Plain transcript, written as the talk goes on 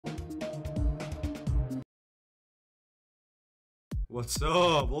What's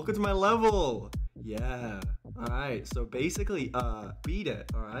up? Welcome to my level. Yeah. Alright, so basically, beat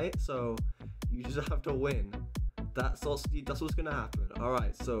it, alright? So, you just have to win. That's what's gonna happen.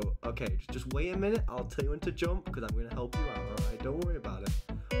 Alright, so, okay, just wait a minute. I'll tell you when to jump, because I'm gonna help you out, alright? Don't worry about it.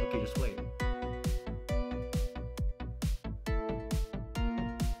 Okay, just wait.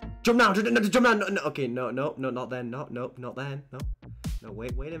 Jump now! Jump now! No, okay, no, not then. Not then. No,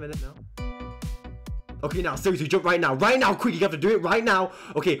 wait a minute, no. Okay, now, seriously, jump right now, quick, you have to do it right now.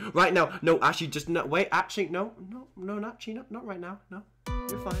 Okay, right now, no, actually, just, no, wait, actually, no, not right now, no.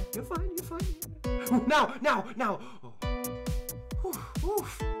 You're fine. Now. Oh.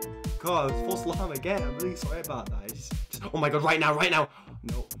 Oof. God, it's false alarm again, I'm really sorry about that. Just, oh my God, right now.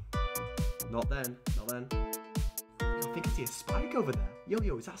 No, not then. I think I see a spike over there.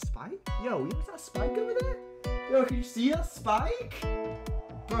 Yo, is that a spike? Yo, is that a spike over there? Yo, can you see a spike?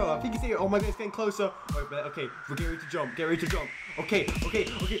 Bro, I think it's here. Oh my God, it's getting closer. Okay, we're getting ready to jump. Okay.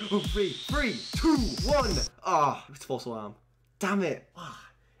 Oh, 3, 2, 1. Ah, it's false alarm. Damn it.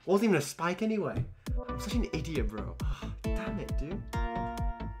 It wasn't even a spike anyway. I'm such an idiot, bro. Damn it, dude.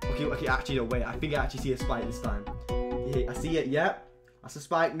 Okay, actually, no, wait. I think I actually see a spike this time. Yeah, I see it, yep. That's a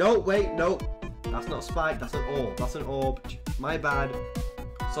spike. No, wait, no. That's not a spike, that's an orb. My bad.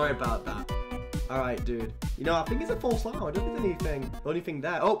 Sorry about that. Alright, dude. You know, I think it's a false alarm. I don't think there's anything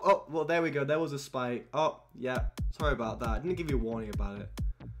there. Oh, well, there we go. There was a spike. Oh, yeah. Sorry about that. I didn't give you a warning about it.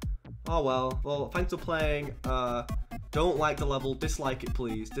 Oh, well. Well, thanks for playing. Don't like the level. Dislike it,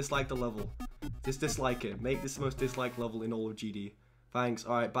 please. Dislike the level. Just dislike it. Make this the most disliked level in all of GD. Thanks.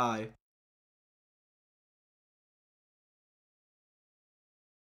 Alright, bye.